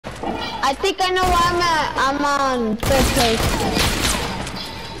I think I know why I'm on third place.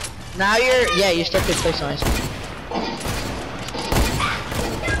 Now you're still third place on.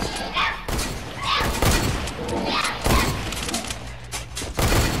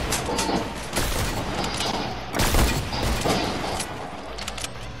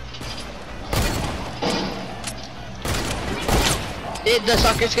 The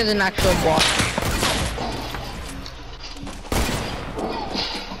soccer skin's an actual boss.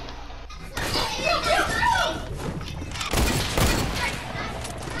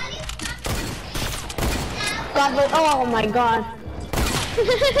 God, but oh my god.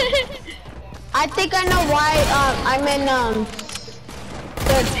 I think I know why I'm in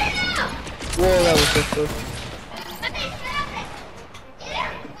third. Whoa, that was so cool.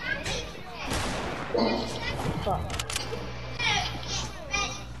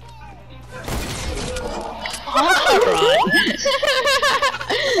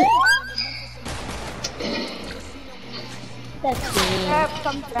 That's me.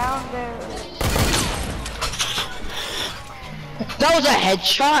 Come down there. That was a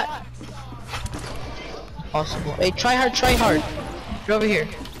headshot. Possible. Hey, try hard, try hard. Get over here.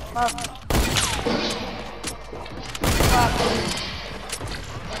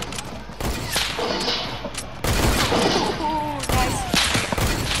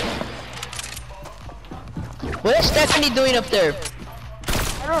 What is Stephanie doing up there?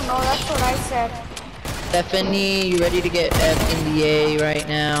 I don't know, that's what I said. Stephanie, you ready to get F in the A right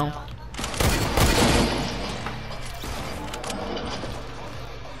now?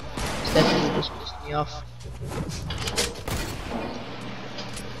 Stephanie just pissed me off.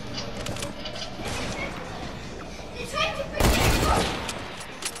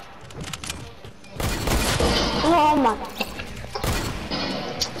 Oh my.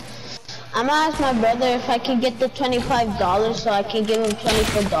 I'm gonna ask my brother if I can get the $25 so I can give him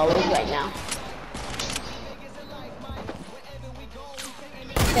 $24 right now.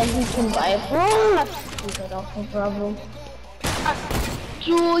 Then he can buy a phone. Get off the problem.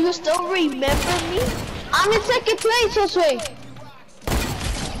 You still remember me? I'm in second place, Josue.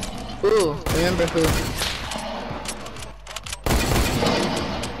 Ooh, remember who?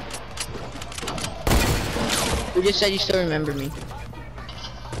 You just said you still remember me.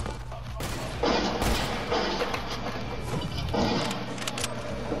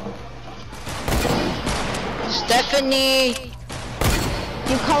 Stephanie!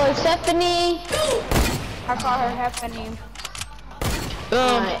 You call her Stephanie? I call her Stephanie.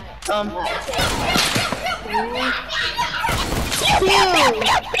 Boom!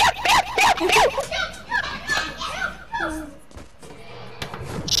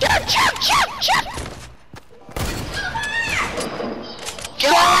 Chop, chop, chop, chop!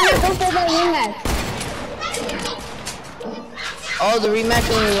 Oh, the rematch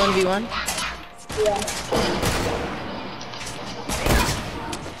only 1v1? Yeah.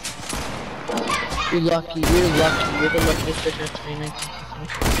 You're lucky, you're lucky, you're the luckiest pitcher of 2019.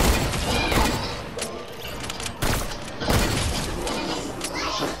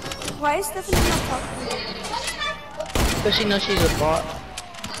 Why is Stephanie not talking to me? Because she knows she's a bot.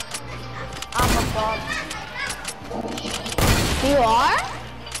 I'm a bot. You are?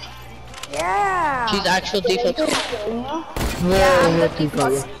 Yeah. She's actual defense. Yeah, I'm the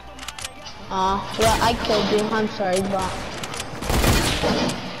defense. Yeah, I killed you. I'm sorry, bot.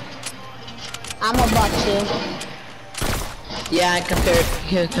 I'm a bot too. Yeah,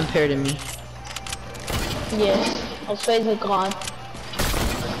 compared to me. Yes, I'll say the god.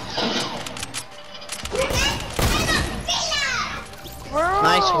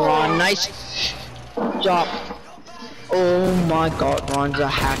 Nice, Ron. Nice job. Oh my god, Ron's a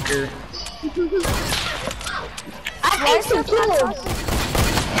hacker. I hate the kills.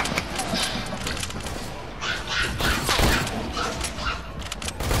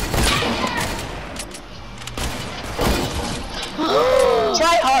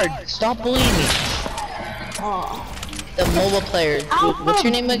 Try hard. Stop bullying me. Oh. The mobile player. What's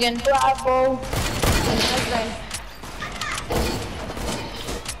your name again? Bravo.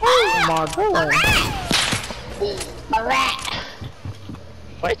 Oh my god. A rat.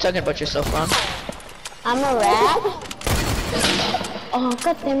 Why are you talking about yourself, Ron? I'm a rat. Oh,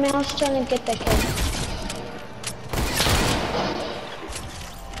 god damn it, I was trying to get that kid.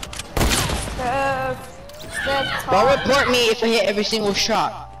 Don't report me if I hit every single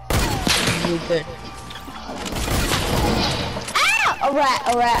shot. You good. Ah! A rat,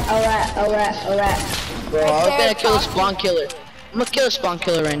 a rat, a rat, a rat, a rat. Bro, I was gonna kill a spawn killer. I'm gonna kill a spawn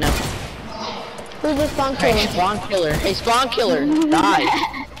killer right now. Who's the spawn killer? Hey, spawn killer. Hey, spawn killer. Die.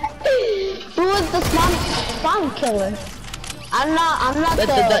 Who is the spawn killer? I'm not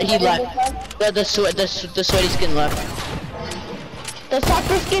He left. The sweaty skin left. The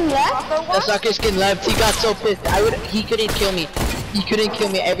soccer skin left? The soccer skin left. He got so pissed. He couldn't kill me. He couldn't kill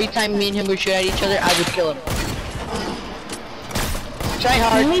me. Every time me and him would shoot at each other, I would kill him. Try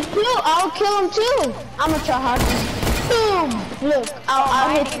hard. Me too. I'll kill him too. I'm gonna try hard. Boom. Look, I'll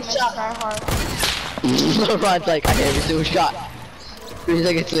hit the shot. Try hard. Rod's like, I hit every single shot. 3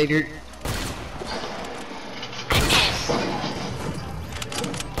 seconds later.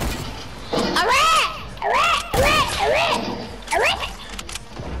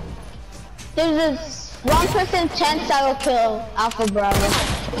 There's a 1% chance I will kill Alpha Bravo.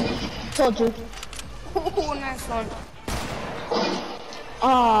 Told you. Oh, nice one.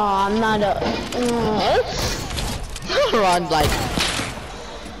 Oh, I'm not a. Rod's like,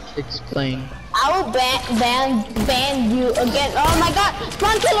 explain. I will ban you again. Oh my God!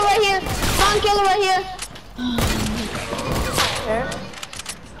 Spawn killer right here. Spawn killer right here. Okay.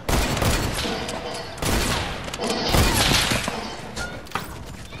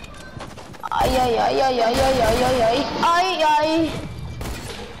 Ay ay ay ay ay ay ay ay ay ay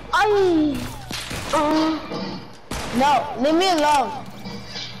ay. No, leave me alone.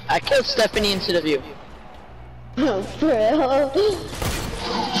 I killed Stephanie instead of you. Whoa,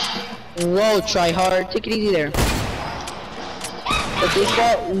 try hard. Take it easy there. The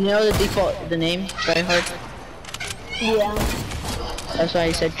default, you know the default, the name? Try hard. Yeah. That's why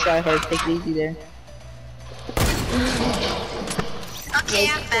I said try hard. Take it easy there. Okay,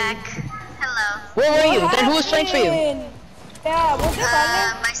 I'm back. Hello. Where were you? Then who was playing for you? Yeah, what's it,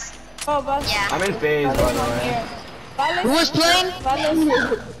 Valen? My Oh, Valen. yeah, I'm in phase, by the way. Valen. Who was playing? Valen.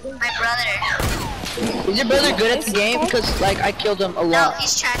 my brother. Is your brother good at the game? Because like I killed him a No, lot.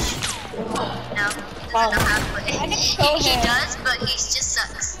 he's trash. No, he doesn't know how to play. I didn't show He him. does, but he just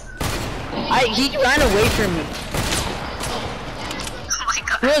sucks. He ran away from me. Oh my He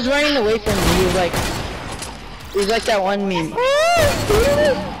god. was running away from me. He was like that one meme.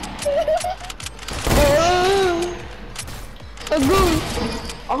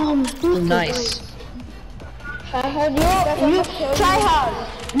 Nice. Try hard. You try hard.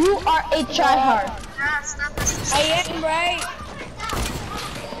 You are a try hard. Ah, stop this. I am right.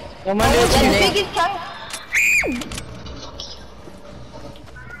 No wonder it's your The name. biggest try.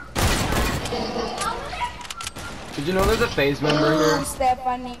 Did you know there's a phase member here?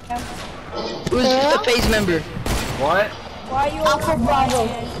 Stephanie. Who's the phase member? What? Why are you Alpha over Bravo.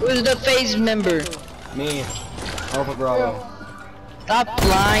 Who's the phase member? Me. Alpha Bravo. Stop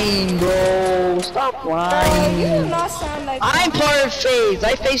lying, bro. Stop You do lying. not sound like I'm part of phase.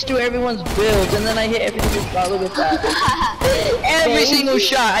 I phase through everyone's builds and then I hit every single shot. Look at that. Every single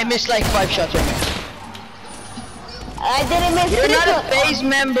shot. I missed like 5 shots right now. I didn't miss You're not a triple. phase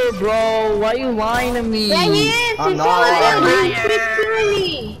member, bro. Why are you lying to me? Yeah, he is. I'm He's not telling lying. you. He's killing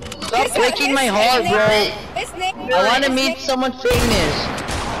me. Stop breaking my heart, bro. His name. I want to meet someone famous.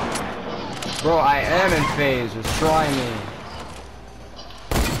 Bro, I am in phase. Just try me.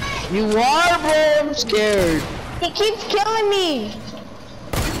 You are, bro. I'm scared. He keeps killing me.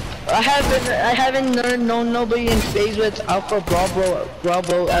 I haven't known nobody in phase with Alpha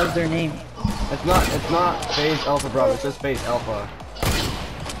Bravo as their name. It's not phase Alpha Bravo. It's just phase Alpha.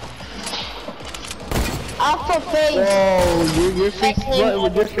 Alpha phase. Bro,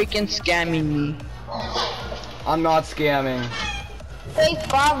 you're freaking scamming me. I'm not scamming. Phase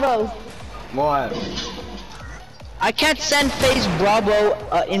Bravo. What? I can't send phase Bravo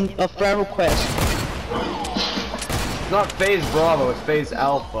in a friend request. It's not phase Bravo. It's phase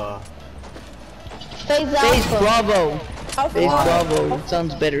Alpha. Phase Phase Alpha. Bravo. Alpha. Phase Bravo. It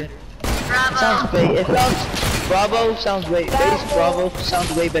sounds better. Bravo. Sounds way. It sounds Bravo sounds way. Phase Bravo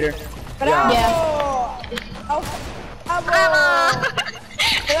sounds way better. Bravo. Yeah. Bravo. Bravo.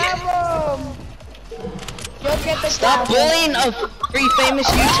 Bravo. You'll get the Stop bravo. bullying a free famous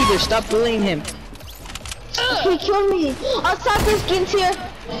YouTuber. Stop bullying him. He killed me. Oh, soccer skins here.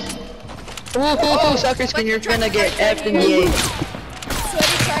 Ooh, soccer skin, you're gonna get F in the A.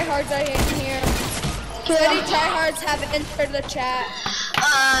 Sweaty tryhards are in here. Sweaty tryhards have entered the chat.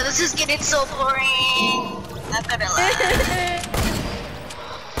 This is getting so boring. I'm gonna lie.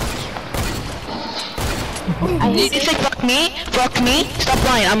 Did you say fuck me? Fuck me? Stop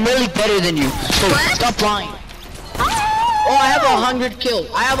lying. I'm really better than you. So What? stop lying. Oh, I have 100 kills.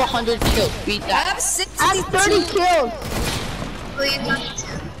 I have 100 kills. Beat I that. have 60. I have 30 kills. Who are you talking to?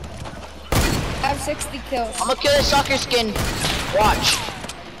 I have 60 kills. I'm gonna kill this soccer skin. Watch.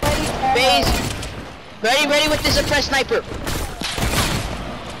 Sweaty Phase. tryhards. Ready with the suppressed sniper.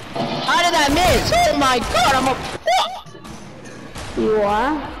 How did that miss? Oh my god, I'm a fuck. You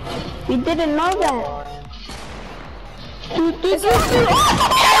are? We didn't know that. Let's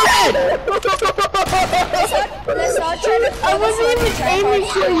all try to I wasn't even aiming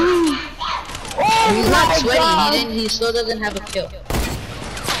for you. Oh He's not my sweaty. God. He still doesn't have a kill.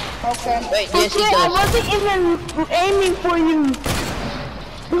 Okay. Wait, yes he I does. wasn't even aiming for you.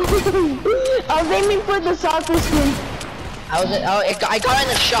 I was aiming for the soccer skin. I got in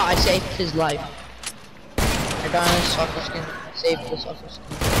the shot. I saved his life. I got in the soccer skin. Saved the soccer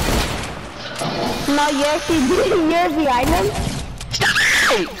skin. No, you actually did. You're behind him. No!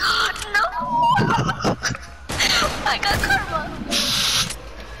 I got karma.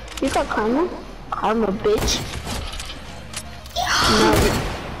 You got karma? Karma, bitch. No.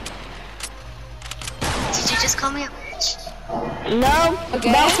 Did you just call me a bitch? No,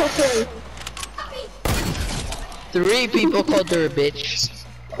 Okay. that's okay. 3 people called her a bitch.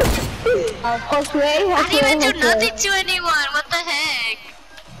 Jose, I didn't even do nothing to anyone. What the heck?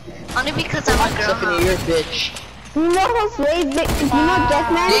 Only because I'm a girl. Stephanie, you're a bitch. You know Jose, you know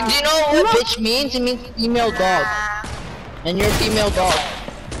Jackman? Do you know what bitch means? It means female dog. And you're a female dog.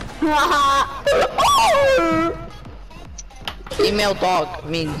 Female dog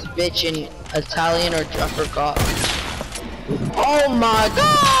means bitch in Italian or I forgot. Oh my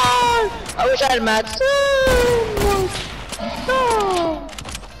god! I wish I had Matt.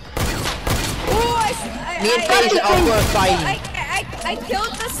 Me and FaZe out for a fighting. I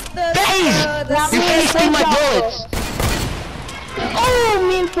killed the FaZe! You wasting my bullets! Oh,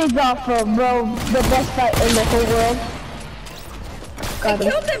 me and FaZe Alpha, bro. The best fight in the whole world. I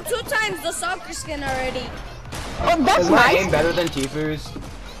killed him 2 times, the soccer skin already. Oh, that's Is my nice. aim better than Tifu's?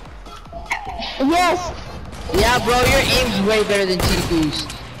 Yes. Yeah, bro, your aim's way better than Tifu's.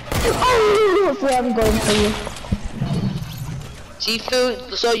 Oh, hopefully I'm going for you.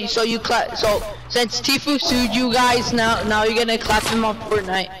 Tifu, so since Tifu sued you guys, now you're gonna clap him on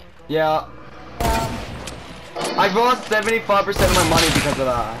Fortnite. Yeah. I lost 75% of my money because of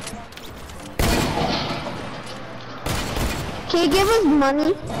that. Can you give us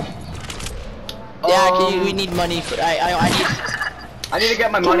money? Yeah, we need money for I need to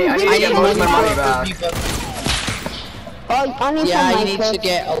get my money. I need to get most of my money back. Oh, I need Yeah, some you need to Minecraft.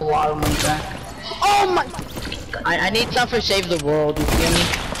 get a lot of money back. Oh my. I need some for Save the World, you feel me?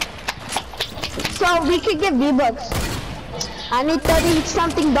 So we could get V-Bucks. I need 30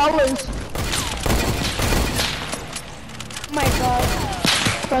 something dollars. Oh my god.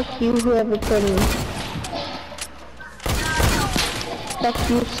 Fuck you, whoever put me. Fuck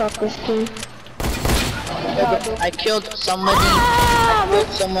you, soccer skin. I killed somebody.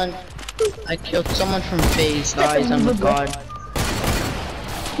 I killed someone from FaZe, guys. I'm a god.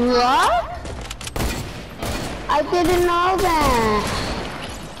 What? I didn't know that.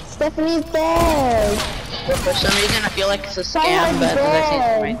 Stephanie's dead. But for some reason, I feel like it's a Try scam, her but as I say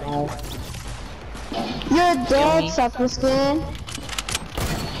dead. right now, You're dead, me. soccer skin.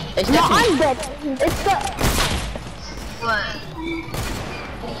 it's No, definitely I'm dead. It's the. What?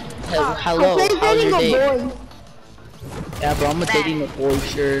 hello. I'm How's your dating day? a boy. Yeah, bro, I'm dating a boy,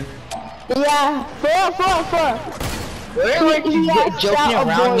 sure. Yeah, four. Where He you asked joking out a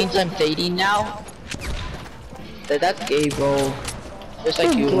around boy. means I'm dating now? That's gay, bro. Just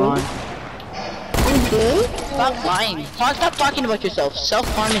like you, You're Ron. I'm gay? Stop lying. Stop talking about yourself.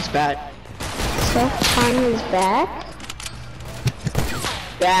 Self-harm is bad. Self-harm is bad?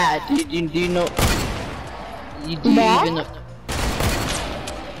 Bad. Do you know? Do you Bad? even know?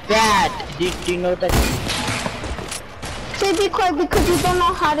 Bad. Do you know that? Say be quiet because you don't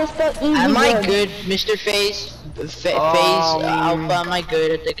know how to spell easy Am I words. good, Mr. FaZe? FaZe Alpha, am I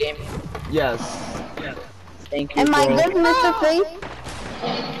good at the game? Yes. Thank you, Am I bro. good, Mr. Face?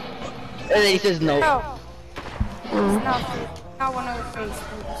 And then he says no. No. Not one of the face.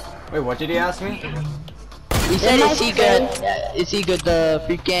 Wait, what did he ask me? He said, Am I is he good? Is he good? The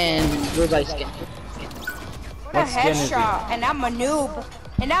freaking bullseye skin. What a What skin is he? headshot, and I'm a noob.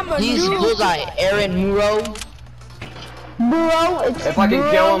 And I'm a He's noob. bullseye. Aaron Muro. Bro, it's If I can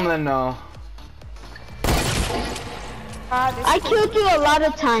bro. kill him, then no. I killed you a lot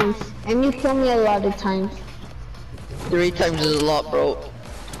of times, and you killed me a lot of times. 3 times is a lot, bro.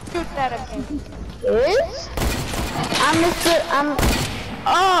 Shoot that again. Is?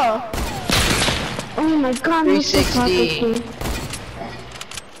 Oh! Oh my god, Mr. 360. Soccer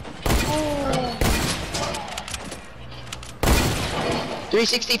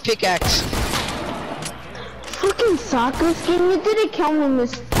 360 pickaxe. Fucking soccer skin, you didn't kill me,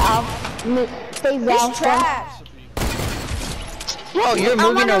 Miss FaZe He's Alpha. trash. Bro, you're I'm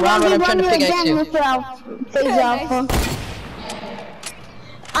moving gonna around when I'm run trying to you pickaxe again, you. Mr. FaZe Alpha.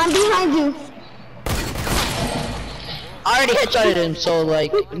 I'm behind you. I already headshotted him, so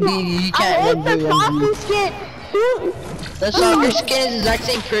like, you I can't hate run the through soccer him. skin. The soccer skin is the exact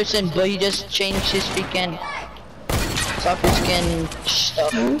same person, but he just changed his freaking soccer skin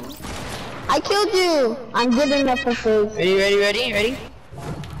stuff. I killed you. I'm good enough for food. Ready?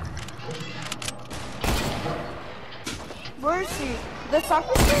 Where is he? The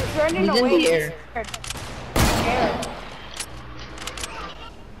soccer skin's running He's in away. the air. Scared.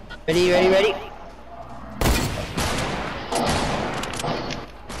 Ready?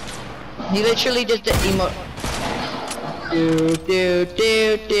 He literally just the emote. Do.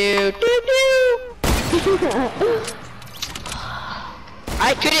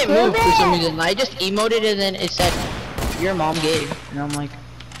 I couldn't move for some reason. I just emoted and then it said, "Your mom gay," and I'm like,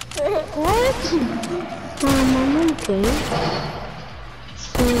 What? Mom gay?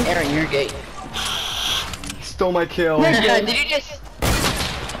 "Aaron, you're gay." Stole my kill. Did you just?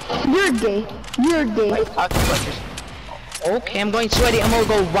 You're gay. You're gay. Talking about this. Okay, I'm going sweaty. I'm gonna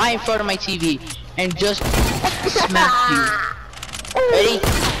go right in front of my TV and just smack you. Ready?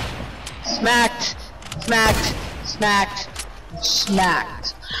 Smacked.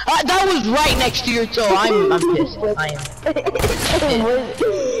 That was right next to your toe. I'm pissed. I am.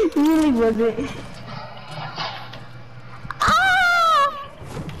 It really wasn't.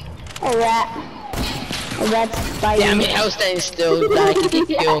 A rat. A rat's biting. Damn it, I was standing still. That I could get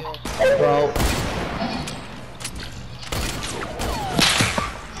killed, bro.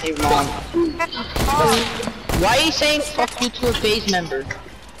 Hey, wrong. Why are you saying fuck you to a FaZe member?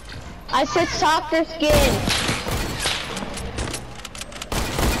 I said soccer skin.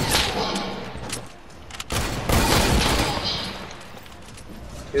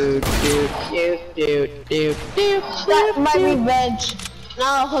 Do. That's my revenge.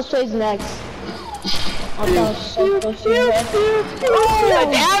 Now Jose's next. Oh,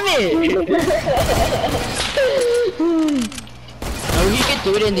 Damn it! No, you could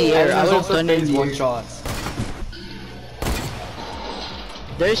do it in the air. I would have done it in the one air. shots.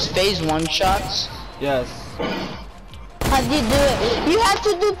 There's FaZe one shots. Yes. How do you do it? You have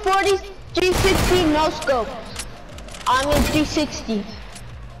to do 40, 360 no scope. I mean 360.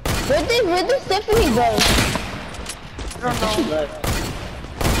 Where did Stephanie go? I don't know.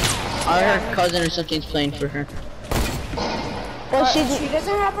 Her cousin or something's playing for her. Well, She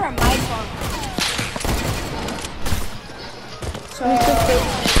doesn't have her mic on.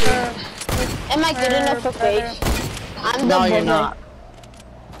 Am I good enough for FaZe? I'm No, the you're bully. not.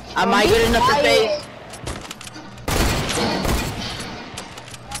 Am I good enough for FaZe?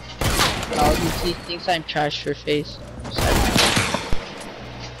 Oh, he thinks I'm trash for FaZe.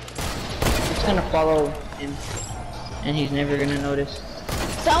 It's gonna follow him, and he's never gonna notice.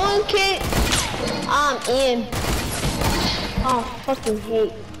 Someone kick Ian. Oh, fucking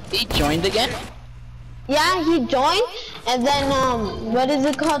hate. He joined again? Yeah, he joined, and then what is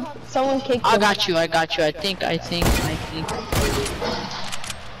it called? Someone kicked him. I got you. I think.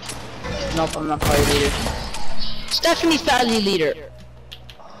 Nope, I'm not party leader. Stephanie's party leader.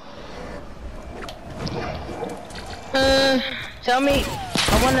 Tell me.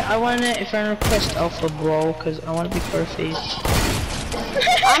 I wanna if I request Alpha Bro, cause I wanna be part of FaZe.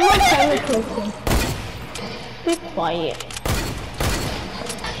 I'm not trying to kill him. Be quiet.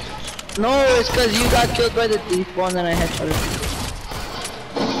 No, it's cause you got killed by the thief one and I headshotted.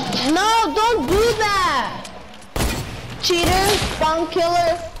 No, don't do that! Cheater, spawn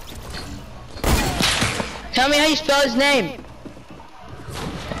killer. Tell me how you spell his name.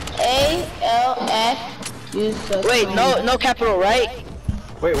 A-L-F. Wait, no capital, right?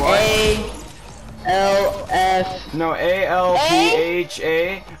 Wait, what? A-L-F. No,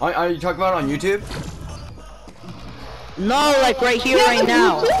 A-L-P-H-A. Are you talking about it on YouTube? No, like right here, right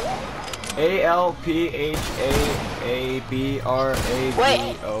now.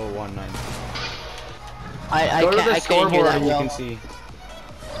 A-L-P-H-A-A-B-R-A-D-O-19. I Go to the couldn't hear scoreboard that and you well. can see.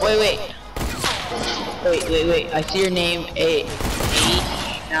 Wait. I see your name.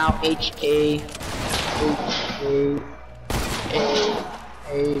 Now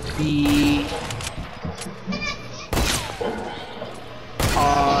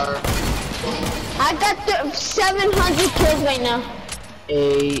H-A-A-B-R. I got 700 kills right now.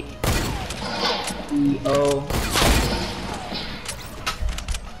 A-B-O.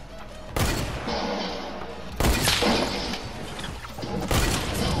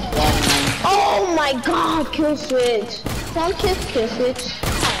 Oh my god, kill switch. Don't kill switch.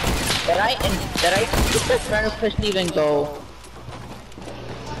 Did I did the friend request even go?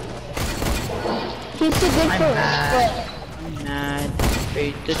 He's too good I'm for mad. us. I'm mad.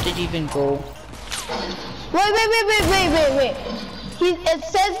 Wait, did it even go? Wait. It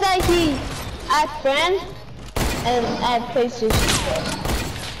says that he add friend and add PlayStation.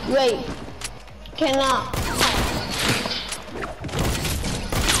 Wait. Cannot.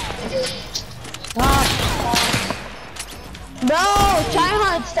 Bro,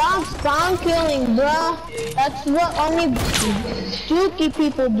 tryhard, stop spawn killing, bro. That's what only dookie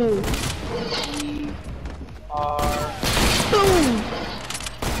people do. Boom.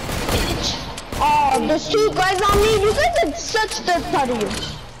 Oh, there's two guys on me. You guys are such third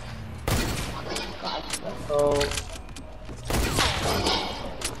parties. Oh.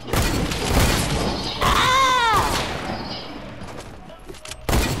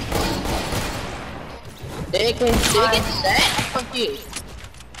 Did it get set? Fuck you.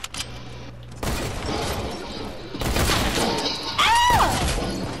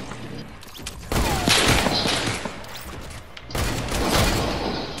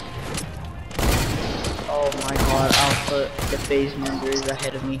 Oh my god, Alpha, the phase member is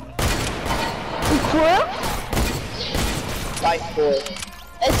ahead of me. Quill? By 4.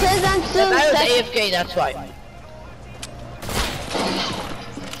 It says I'm still I was second. AFK, that's why.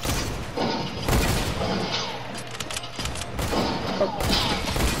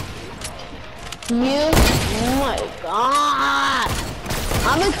 Oh my god!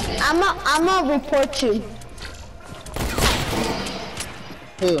 I'm gonna report you.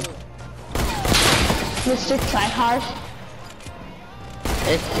 Who? Mr. Tryhard.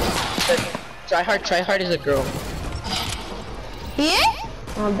 Tryhard is a girl. He is?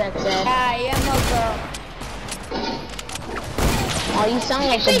 Oh, that's it. I am a girl. Oh, you sound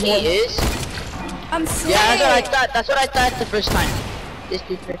like Did a you say boy. he is? I'm sick. Yeah, that's what I thought the first time. This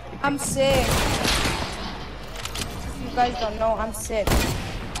dude first. I'm sick. You guys don't know, I'm sick.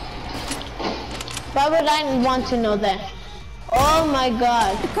 Why would I want to know that? Oh my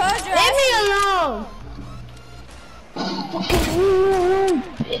god. Because you're Leave me asking- alone! Fucking leave me alone,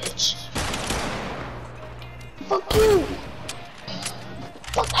 bitch. Fuck you.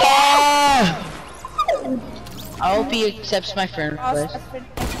 Fuck you. I hope he accepts my friend request.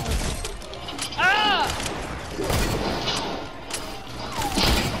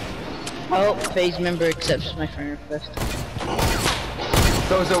 I hope phase member accepts my friend request.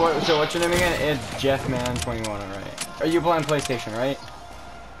 So what's your name again? It's Jeffman21, right? Are you playing PlayStation, right?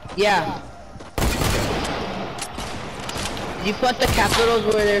 Yeah. Did you put the capitals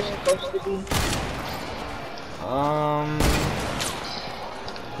where they're supposed to be?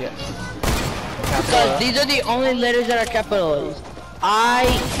 Yes. Because these are the only letters that are capitalized.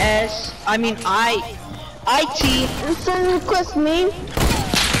 I-T. Friend request me?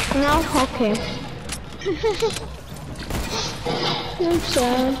 No? Okay. I'm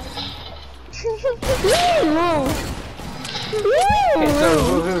sorry. Leave me alone.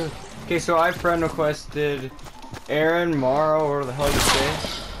 Okay, so I friend requested Aaron, Morrow, or the hell you say,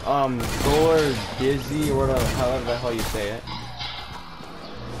 Thor, Dizzy, or however the hell you say it,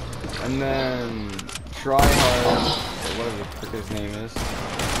 and then Tryhard, whatever the frick his name is.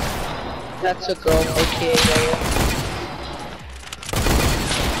 That's a girl, aka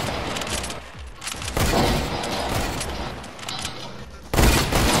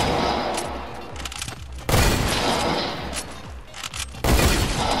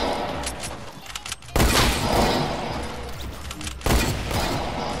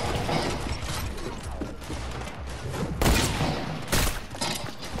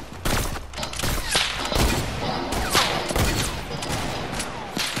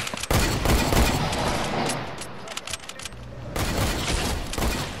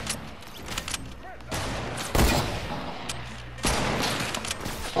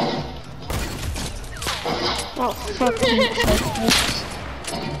Oh, fucking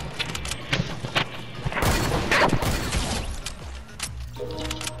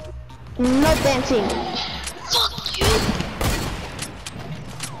no dancing. Fuck you.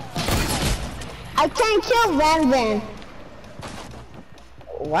 I can't kill Van Van.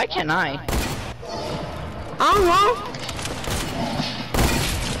 Why can't I? I don't know.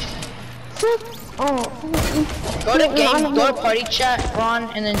 Oh. Go to game, go to party chat, Ron,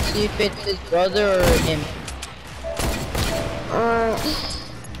 and then see if it's his brother or him.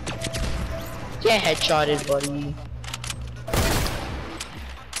 Get headshotted, buddy.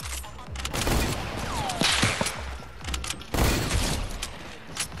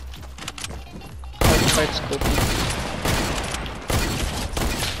 Oh, start scoping.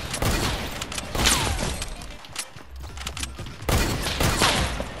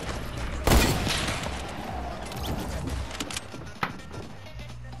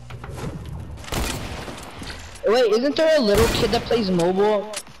 Wait, isn't there a little kid that plays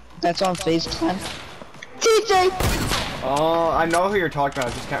mobile that's on FaceTime? TJ! Oh, I know who you're talking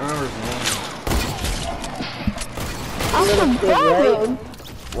about, I just can't remember his name. I'm kid, right?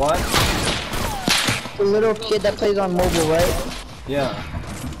 What? The little kid that plays on mobile, right? Yeah.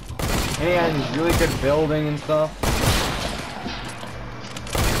 And he has really good building and stuff.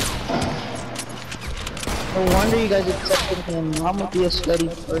 No wonder you guys accepted him. I'm gonna be a sweaty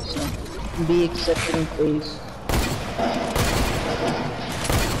person. Be accepted in face.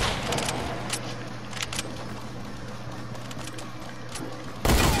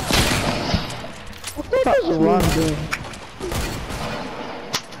 What was wrong there?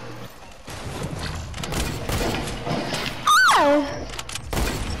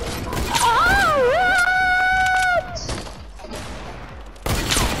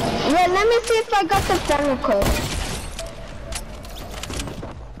 Wait, let me see if I got the friend request.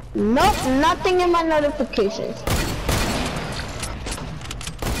 Nope, nothing in my notifications.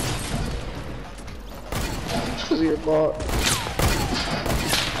 Weird bot.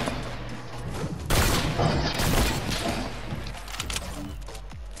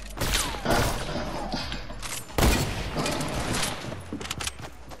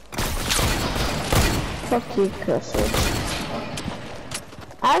 Fuck you, cursors.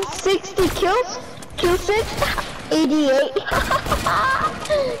 I have 60 kills. Kill 6. 88.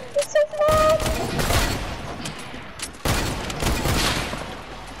 It's so fun.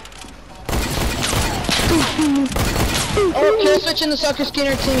 Oh, kill switch in the soccer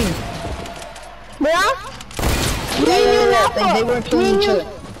skinner team. Bruh? Yeah, they weren't killing each other.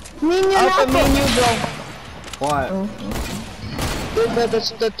 Me and you Alpha, me and you, bro. What?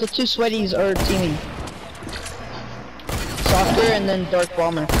 The two sweaties are teaming. Soccer and then Dark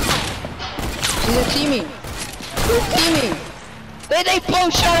Bomber. See, they're teaming. They're teaming. They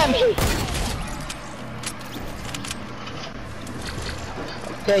both shot at me.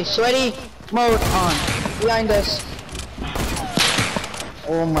 Okay, sweaty mode on. Behind us.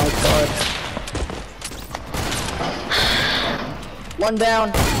 Oh my god. One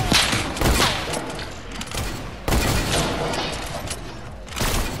down.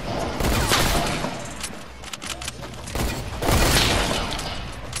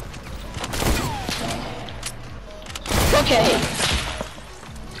 Okay.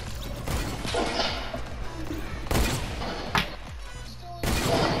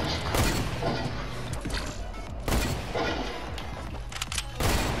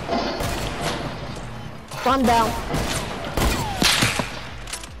 One down.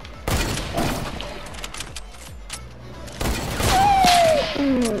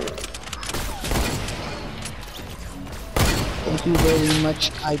 Thank you very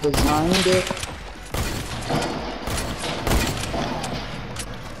much. I designed it.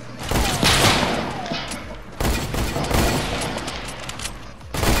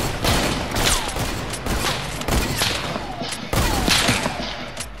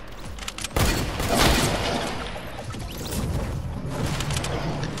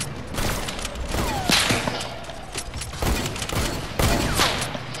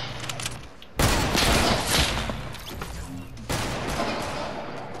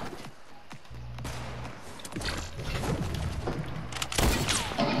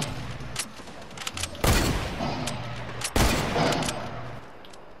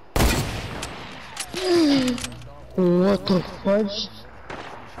 What the fudge?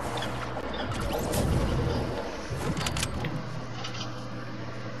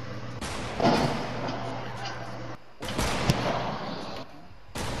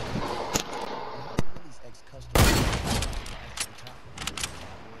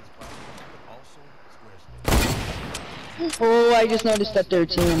 Oh, I just noticed that they're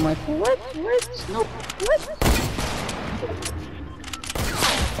team. I'm like, what? What? No, what?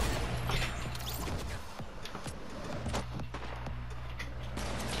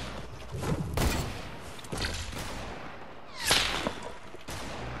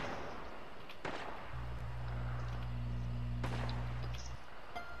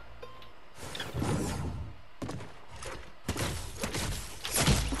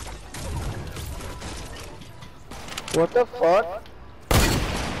 What the fuck?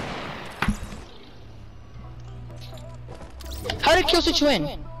 How did kill switch win?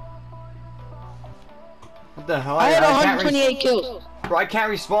 What the hell? I had can't 128 kills. Bro, I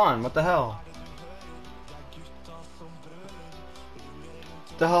can't respawn. What the hell?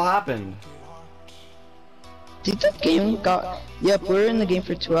 What the hell happened? Did the game got? Yep, we're in the game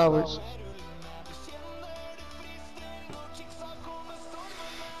for 2 hours.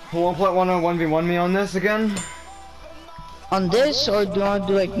 Who 1.1 on 1v1 me on this again? On this, or do you want to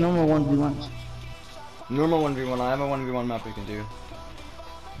do like normal 1v1s? Normal 1v1. I have a 1v1 map we can do.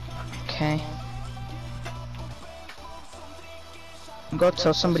 Okay. Go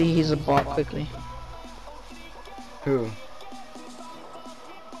tell somebody he's a bot quickly. Who?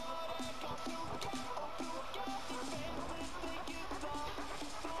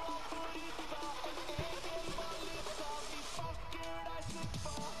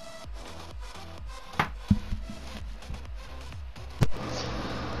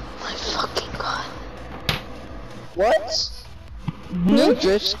 New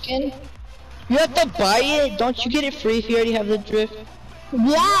drift skin? You have to buy it? Don't you get it free if you already have the drift?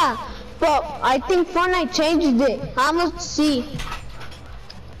 Yeah, but I think Fortnite changed it. I must see.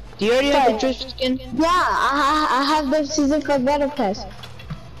 Do you already have the drift skin? Yeah, I have the season 5 battle pass.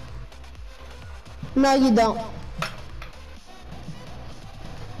 No, you don't.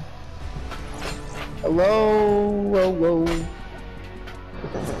 Hello, whoa.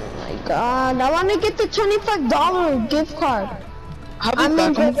 Oh my god, I want to get the $25 gift card. How about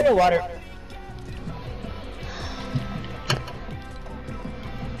that? Come get water.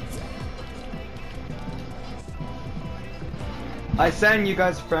 I sent you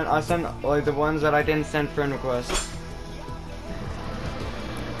guys friend. I sent like the ones that I didn't send friend requests.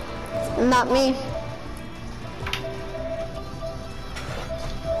 Not me.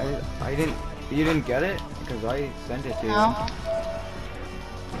 I didn't. You didn't get it because I sent it to you. No.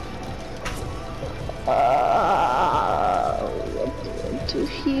 What to do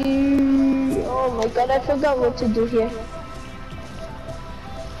here? Oh my god, I forgot what to do here.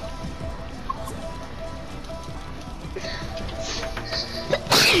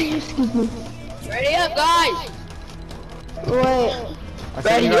 Excuse me. Ready up, guys! Wait. I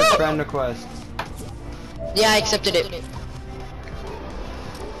sent you guys friend requests. Yeah, I accepted it.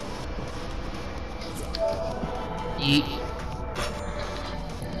 Yeet.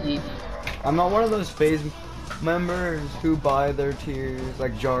 Yeet. I'm not one of those phase members who buy their tiers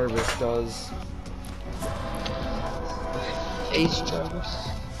like Jarvis does. Ace Jarvis.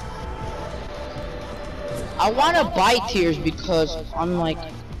 I want to buy tiers because I'm like...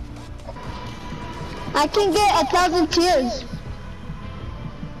 I can get 1,000 tiers.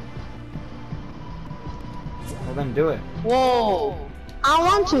 Well then do it. Whoa! I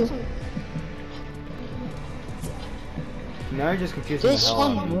want to. Now you're just confusing the This hell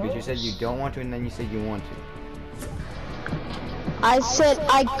out one of me because you works. said you don't want to and then you said you want to. I said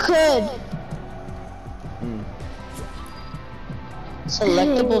I could.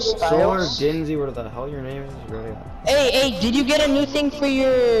 Selectable Solar styles. Dinsey, what the hell your name is? Really? Hey, did you get a new thing for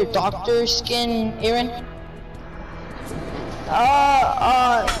your doctor skin, Aaron?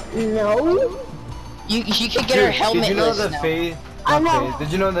 No. You could get her helmet. Did you know list the now. phase? I know.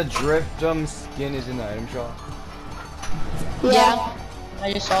 Did you know the drift skin is in the item shop? Yeah,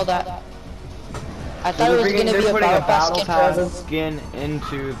 I just saw that. I thought it was gonna be they're a putting battle pass skin for everyone. skin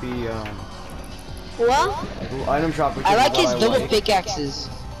into the What? item shop. Which I is like what his double like. pickaxes.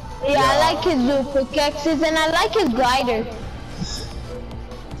 Yeah, I like his blue pickaxes and I like his glider.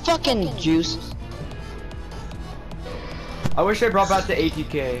 Fucking juice. I wish they brought back the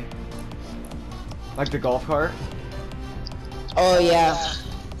ATK, like the golf cart. Oh yeah.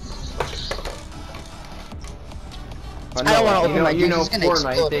 But I don't wanna you open know, my you juice, know it's gonna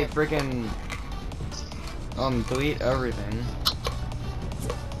Fortnite, explode. they freaking delete everything.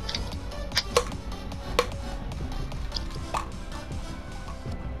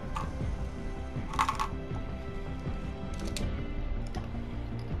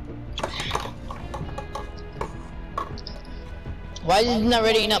 Why is it not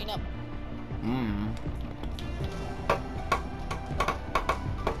ready up? Hmm.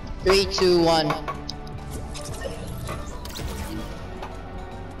 3, 2, 1.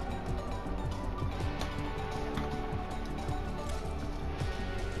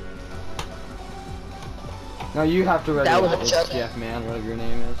 Now you have to ready That was a it, joke. Jeff, man, whatever your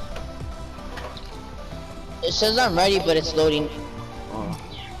name is. It says I'm ready, but it's loading. Oh.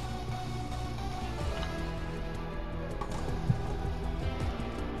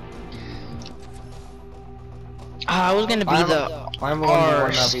 I was gonna be I'm the the one that we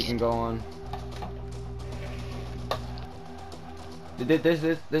arse. can go on.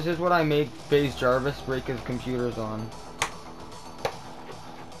 This is what I made FaZe Jarvis break his computers on.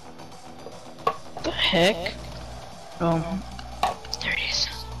 The heck? Oh, there it is.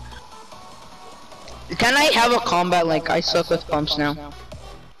 Can I have a combat like I suck with pumps now?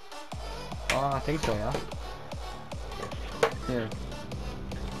 I think so, yeah. Here.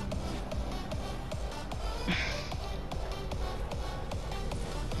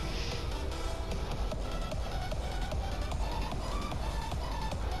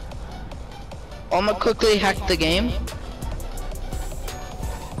 I'm gonna quickly hack the game.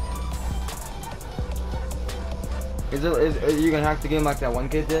 Is you gonna hack the game like that one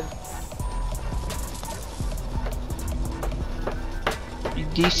kid did?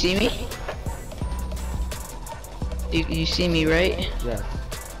 Do you see me? You see me, right? Yes.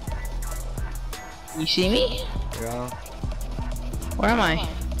 You see me? Yeah. Where am I?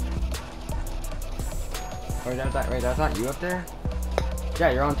 Wait, that's not you up there?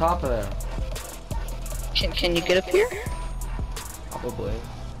 Yeah, you're on top of there. Can you get up here? I'll Probably.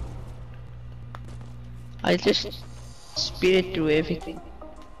 I just speeded through everything.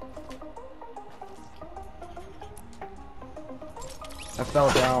 I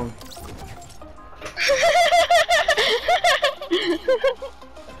fell down.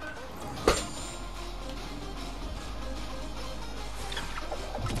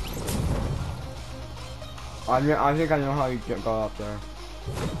 I think I know how you got up there.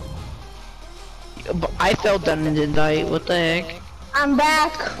 But I fell down and didn't die. What the heck? I'm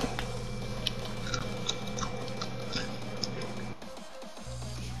back.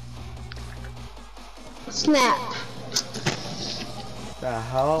 Snap. The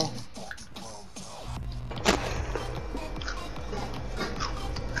hell?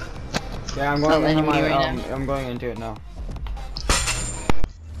 Yeah, I'm going into my I'm going into it now.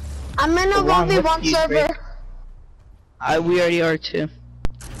 I'm in a 1v1 server. We already are too.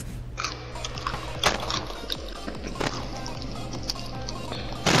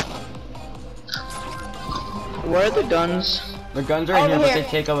 Where are the guns? The guns are in here, but they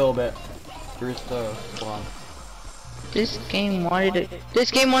take a little bit. Here's the spawn. This game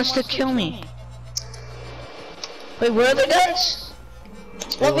wants to kill me. Wait, where are the guns?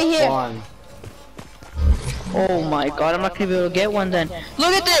 Over here. Spawn. Oh my god, I'm not gonna be able to get one then.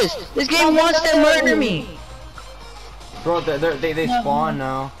 Look at this! This game wants to murder me! Bro, they spawn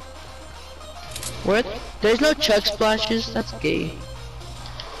now. What? There's no chug splashes? That's gay.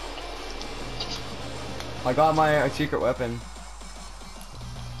 I got my secret weapon.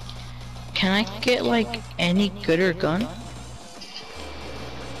 Can I get like any gooder gun?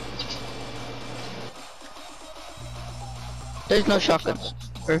 There's no shotguns.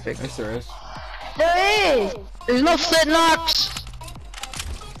 Perfect. Yes, there is. There is. There's no flint knocks!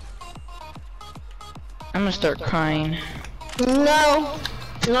 I'm gonna start crying. No.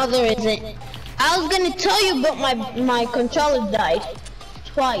 No, there isn't. I was gonna tell you, but my controller died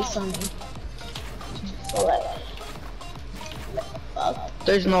twice on me. So like, fuck.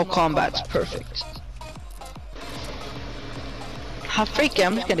 There's no combats. Perfect. How freaky!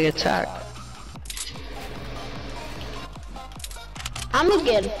 I'm just gonna get attacked. I'm gonna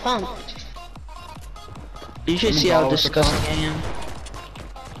get pumped. You should see how disgusting I am.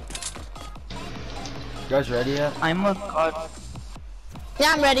 You guys ready yet? I'm a god.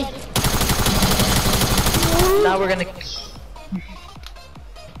 Yeah, I'm ready. Now we're gonna.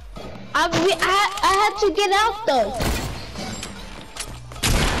 I had to get out though.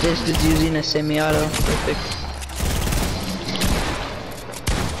 This is using a semi-auto. Perfect.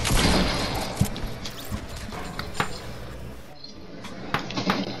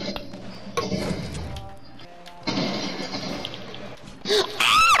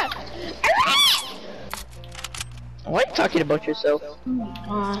 Why are you talking about yourself?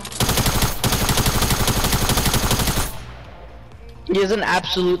 He has an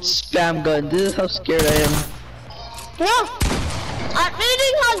absolute spam gun. This is how scared I am. No, I'm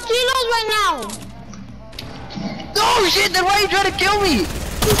eating hot Cheetos right now. Oh shit! Then why are you trying to kill me?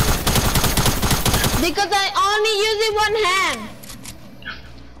 Because I only using one hand.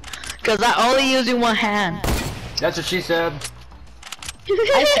 Cause I only using one hand. That's what she said.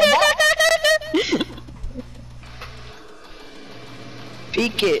 I said that.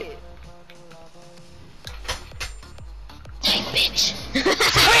 Peek it. Hey, bitch.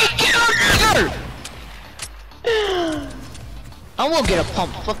 I won't get a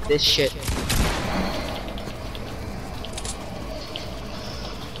pump. Fuck this shit.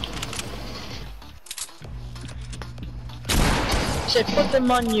 Said put them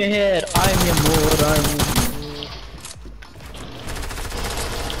on your head. I'm your lord. I'm your lord.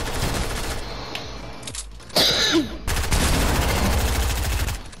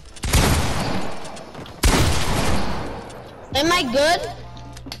 Am I good?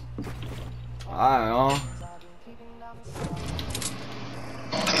 I don't know.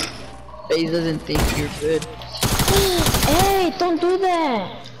 FaZe doesn't think you're good. Hey, don't do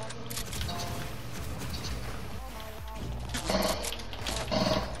that.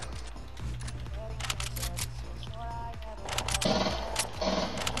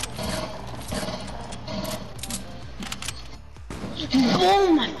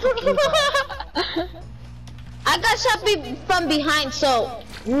 Oh my fucking god. I got shot from behind, so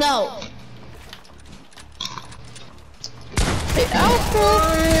no. Hey, Alpha!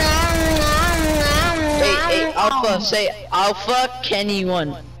 Hey, Alpha, say Alpha, Kenny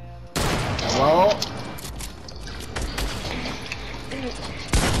won. Well,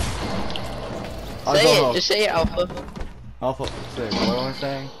 Say it, just say it, Alpha. Alpha, say what am I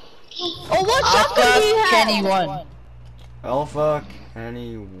saying? Oh, what shotgun do you Alpha, have? Kenny won. Alpha,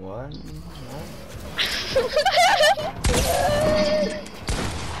 Kenny, what?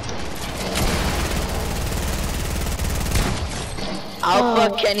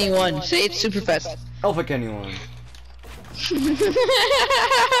 Alpha Kenny 1. Say it super fast. Alpha Kenny 1.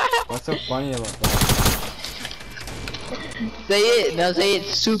 What's so funny about that? Say it. Now say it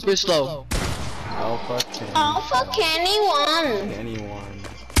super slow. Alpha Kenny. Alpha Kenny 1. Kenny 1.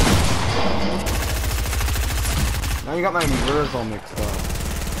 Now you got my words all mixed up.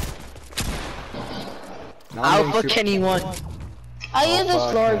 Now I'm Alpha getting Kenny 1. I use a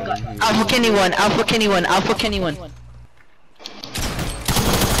slower gun. Alpha Kenny 1. Alpha Kenny 1. Alpha Kenny 1.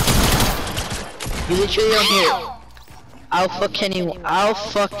 You literally don't hear it. Alpha Kenny 1.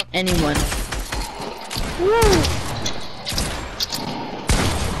 Alpha anyone. Woo.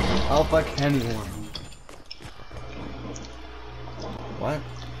 Alpha Kenny 1. What?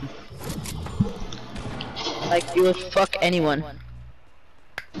 Like you would fuck anyone.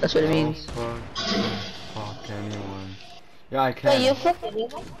 That's what it means. Fuck anyone. Yeah, I can. Wait, you fuck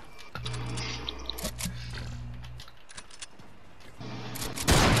anyone?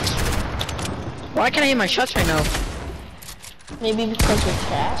 Why can't I hear my shots right now? Maybe because you're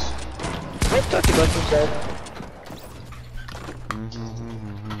trash. What talk about yourself?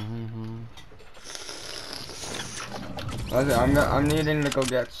 I'm needing to go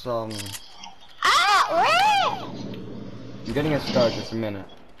get some. Ah, wait! I'm getting a start. Just a minute.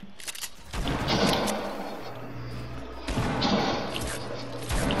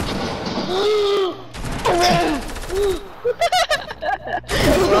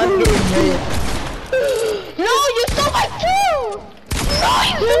 No, you stole my kill! No,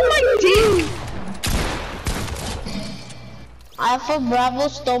 you stole my team! Alpha Bravo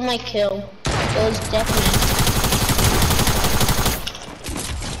stole my kill. It was definitely.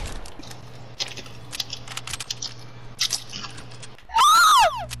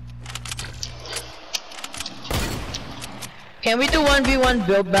 Can we do 1v1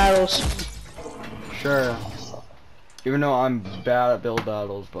 build battles? Sure. Even though I'm bad at build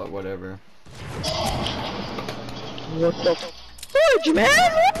battles, but whatever. What the fudge, man?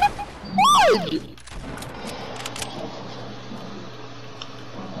 What the fudge?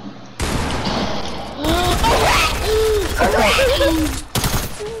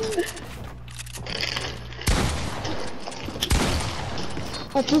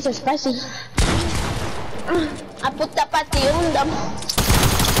 Oh, these are spicy. I put the patty on them.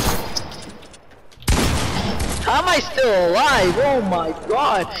 How am I still alive? Oh my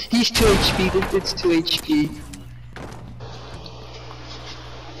god. He's 2 HP. It's 2 HP.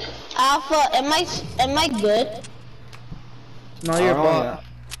 Alpha, am I good? No, you're bot.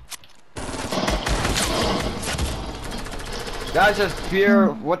 Guys, just fear.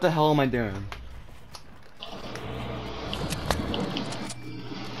 What the hell am I doing?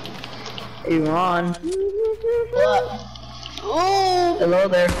 Hey, Ron. What? Oh. Hello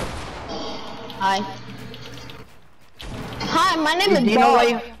there. Hi. Hi, my name is Do you know why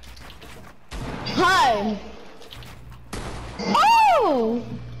you... Hi. Oh.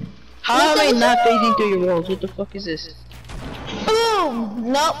 How am I not phasing through your walls? What the fuck is this?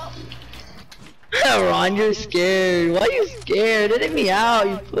 Boom. Nope. Ron, you're scared. Why are you scared? Let me out,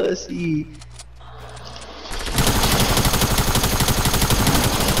 you pussy.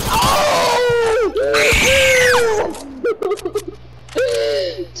 Oh!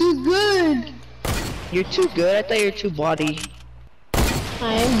 Too good. You're too good? I thought you were too body.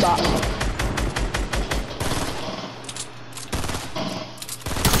 I am bot.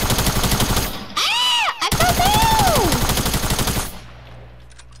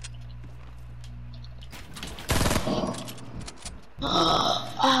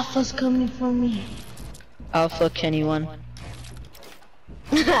 Alpha's coming for me. Alpha Kenny 1.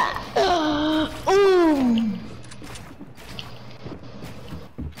 Ooh.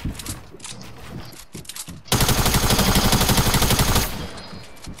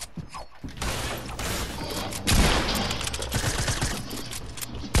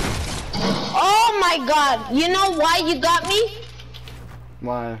 Oh my god, you know why you got me?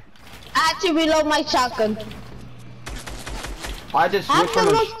 Why? I had to reload my shotgun. I just I have switched the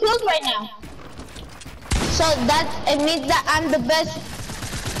from most kills right now. So it means that I'm the best.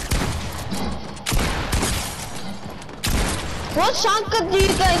 What shotgun do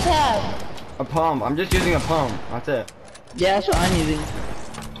you guys have? a pump. I'm just using a pump. That's it. Yeah, that's what I'm using.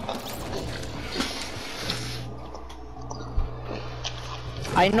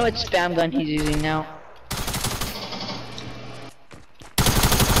 I know it's spam gun he's using now.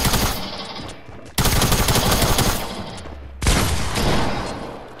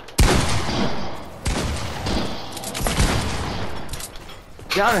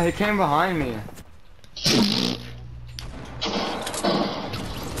 Yeah, he came behind me.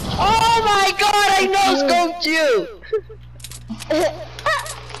 my god, I no-scoped you!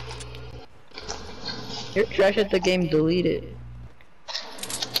 You're trash at the game, delete it.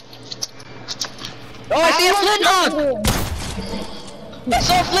 Oh, I see a flint knock! I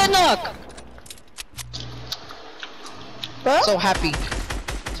saw a flint knock! Huh? So happy.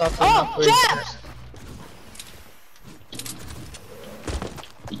 Saw a flint knock for Jeff!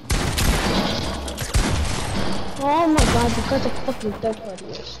 Oh my god, because of fucking third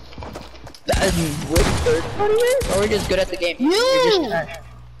parties. What third party is? Or we're just good at the game? You're just trash.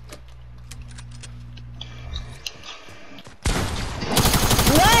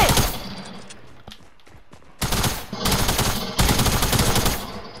 What?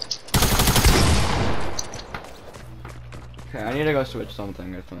 Okay, I need to go switch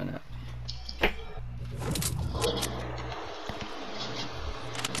something just a minute.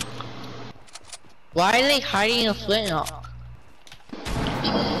 Why are they hiding a flint knock?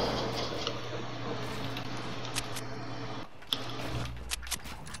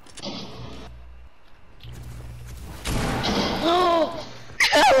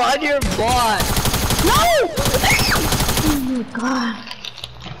 Come on, your bot! No! Oh my god.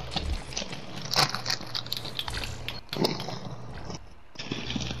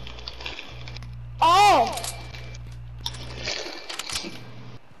 Oh!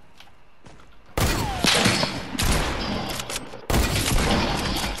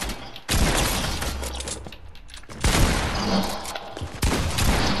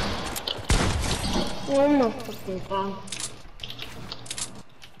 Oh my fucking god.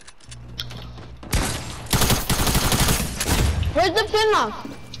 Where's the pin lock?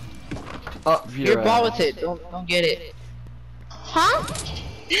 Up your You're ball ass. with it, don't get it. Huh?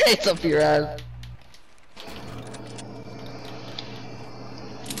 It's up your ass.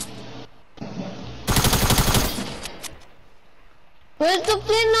 Where's the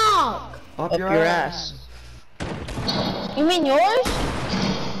pin lock? Up, Up your, your ass. ass. You mean yours?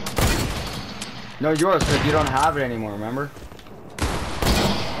 No, yours, because you don't have it anymore, remember?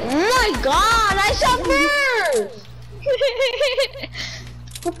 Oh my god, I shot first!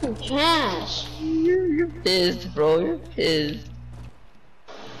 Fucking trash. You're pissed, bro. You're pissed.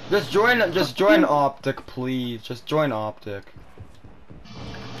 Just join Optic, please. Just join Optic.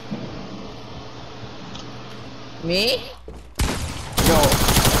 Me?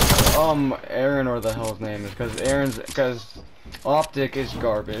 No, Aaron or the hell his name is, because Optic is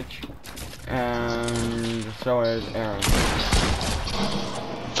garbage, and so is Aaron.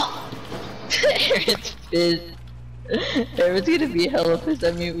 Aaron's pissed. Aaron's gonna be hella pissed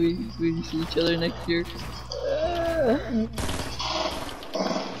at me when we see each other next year.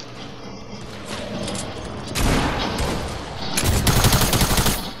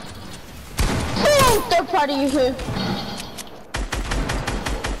 Oh, third party you here.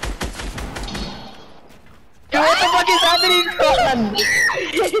 What the fuck is happening, Ron?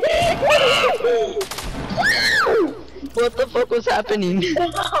 What the fuck was happening?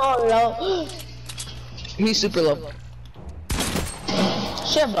 Oh no. He's super low.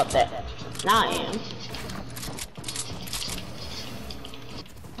 Sure about that. Now I am.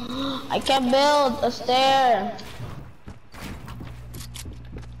 I can build a stair.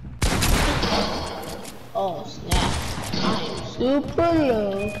 Oh snap. I am super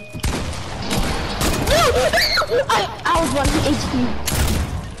low. I was 1 HP.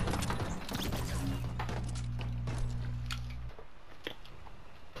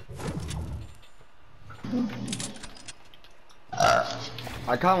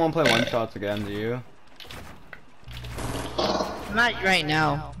 I kinda wanna play one shots again, do you? Not right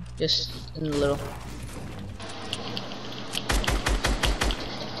now. Just in a little.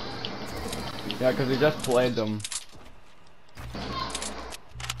 Yeah, because we just played them.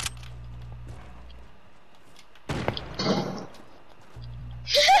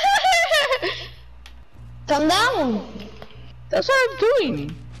 Come down. That's what I'm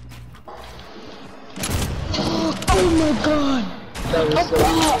doing. Oh my god. That was so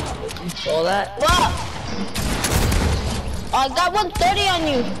good. You saw that? What? I got 130 on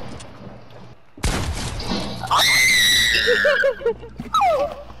you.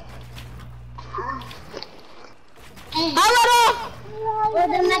 Hello.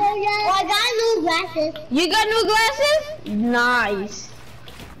 I got new glasses. You got new glasses? Nice.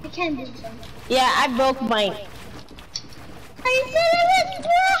 I can do some. Yeah, I broke mine. I said it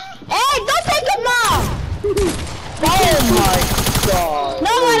was Hey, don't take them off. Oh my god.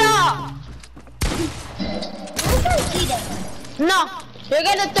 No, no. I don't see them. No, you're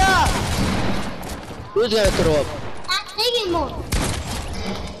gonna throw up. Who's gonna throw up? I'm taking more.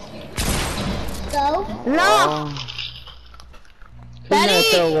 So, No. Who's gonna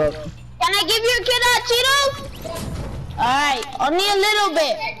Daddy. throw up? Can Can I give you a kid hot Cheetos? Alright, only a little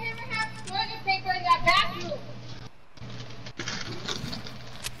bit.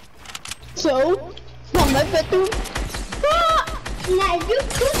 So, from my bedroom. Now you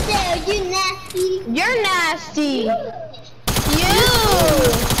cook there, you nasty. You're nasty. You.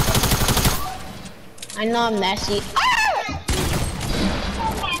 I know I'm nasty.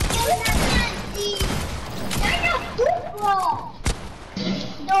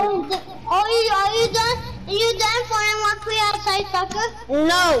 Don't. Are you done? Are you done for more free outside soccer?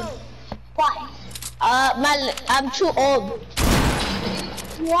 No. Why? I'm too old.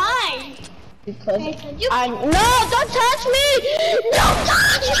 Why? Because You no, don't touch me! Don't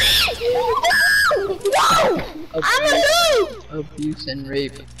touch me! No! I'm a noob! Abuse and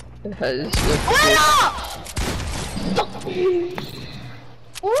rape. Has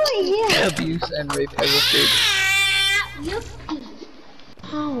Oh yeah. abuse and rape has occurred. You.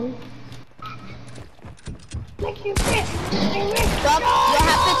 How? Like your friend. Stop. What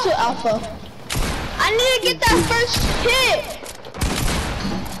happened to Alpha? I need to get that first hit!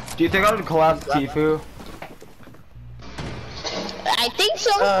 Do you think I would collapse Tifu? I think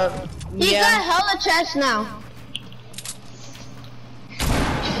so. He yeah. got hella chest now.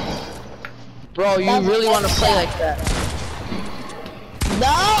 Bro, you really want to play like that?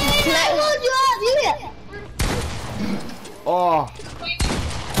 No, Oh,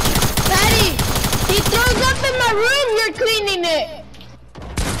 Patty, he throws up in my room. You're cleaning it.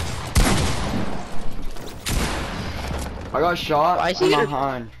 I got shot I from see it.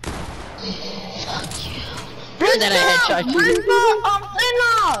 behind. And then I headshot you.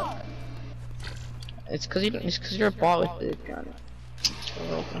 It's cause you're a bot with the gun.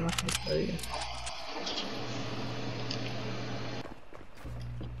 So I'm not gonna tell you.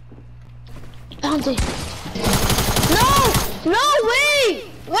 Found it. No! No, wait!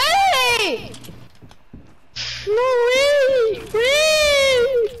 Wait! No, wait!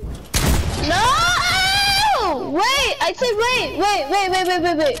 No! Wait! I said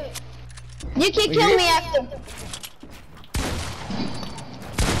wait! You can kill me after.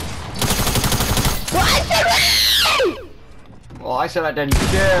 Well, I said wait! Well, I said I didn't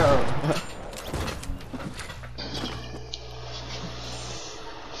care.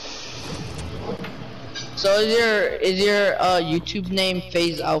 So is your YouTube name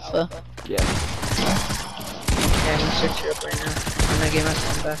FaZe Alpha? Yeah. Yeah, I'm gonna search it up right now. I'm gonna get my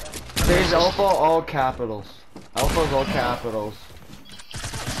phone back. There's Alpha, all capitals. Alpha's all capitals.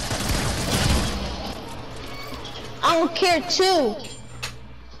 I don't care too.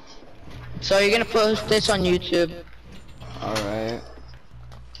 So you're gonna post this on YouTube? Alright.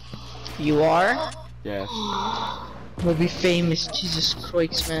 You are? Yes. We'll be famous, Jesus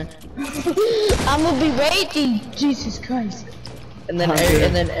Christ, man. I'm gonna be raging, Jesus Christ. And then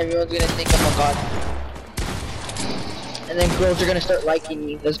everyone's gonna think I'm a god. And then girls are gonna start liking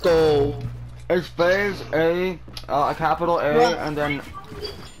me. Let's go. It's FaZe A, a capital A, What? and then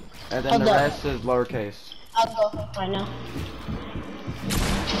the Hold up. rest is lowercase. I'll go right now.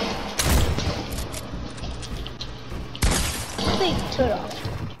 Please turn it off.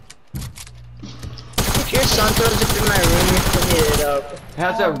 If your son throws up in my room, you're cleaning it up. It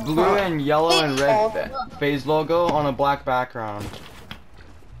has a blue and yellow and red FaZe logo on a black background.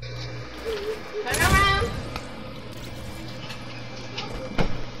 Turn around.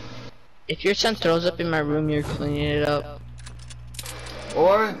 If your son throws up in my room, you're cleaning it up.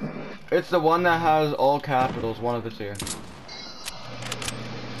 Or it's the one that has all capitals, one of the two.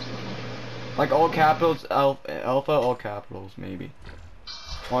 Like all capitals, alpha, all capitals, maybe.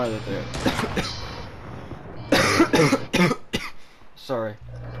 One of the two. Sorry.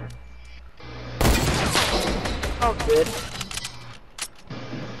 Oh, good.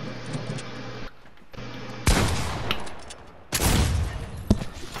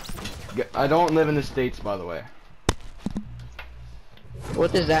 I don't live in the States, by the way.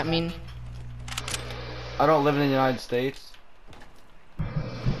 What does that mean? I don't live in the United States.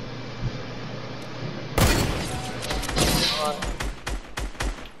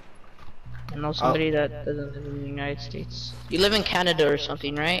 I know somebody that doesn't live in the United States. You live in Canada or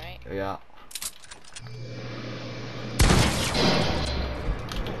something, right? Yeah.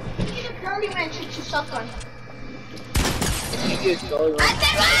 Curly man should you suck on. You go. I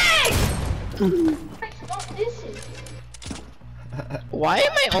said wait! What is it? Why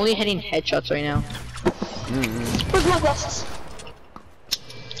am I only hitting headshots right now? Where's my glasses?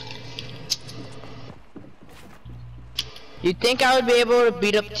 You think I would be able to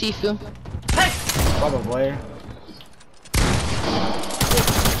beat up Tifu? Probably.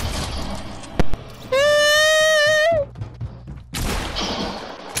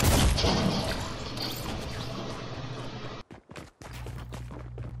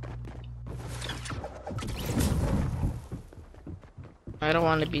 I don't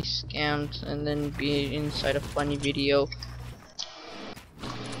want to be scammed and then be inside a funny video.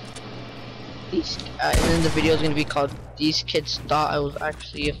 And then the video is gonna be called "These Kids Thought I Was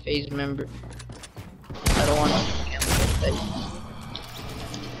Actually a FaZe Member." I don't want to be scammed like that.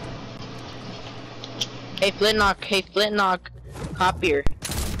 Hey Flintknock, hop here.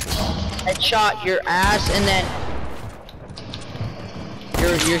 Headshot your ass and then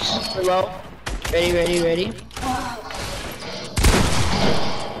you're super low. Ready.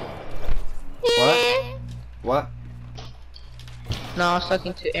 What? No, I was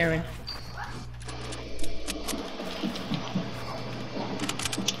talking to Aaron.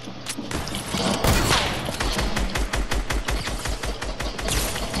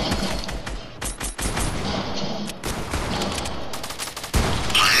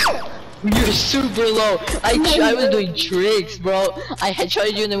 You're super low. I was doing tricks, bro. I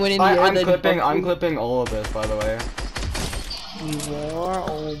headshotted you and then went in the air. I'm clipping all of this, by the way. You are?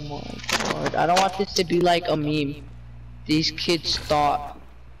 Oh my god. I don't want this to be like a meme. These kids thought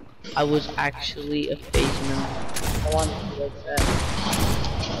I was actually a FaZe member. I want it to be like that.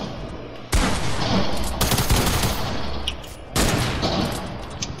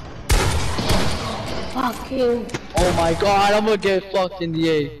 Fuck you. Oh my god, I'm gonna get fucked in the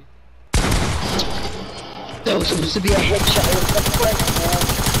A. That was supposed to be a headshot.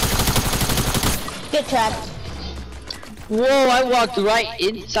 Get trapped. Whoa, I walked right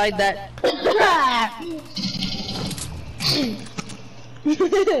inside that.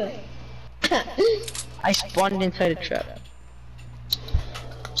 I spawned inside a trap.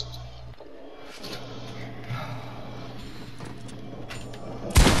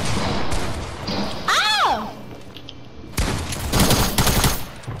 Ow!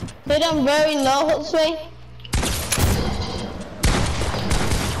 Hit him very low, Jose.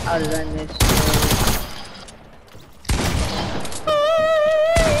 How did I miss?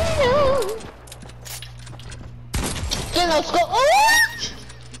 Get no scope.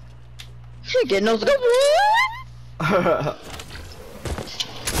 Get no scope.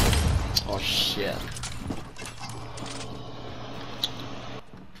 Oh shit.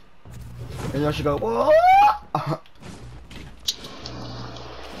 And I should go, whoa!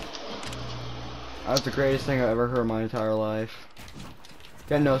 That's the greatest thing I've ever heard in my entire life.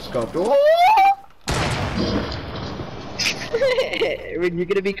 Get no scoped. When you're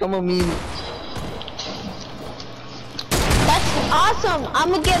gonna become a meme. That's awesome. I'm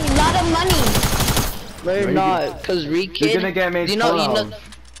gonna get a lot of money. No, you're not, cause Rekid. You're gonna get made fun of.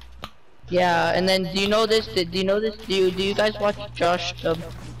 Yeah, and then do you know this? Do you guys watch Josh?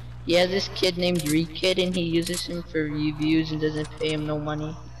 He has this kid named Rekid, and he uses him for reviews and doesn't pay him no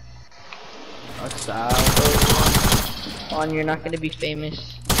money. That's sad. On, you're not gonna be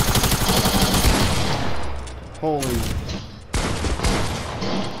famous. Holy.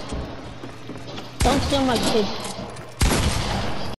 Don't steal my kid.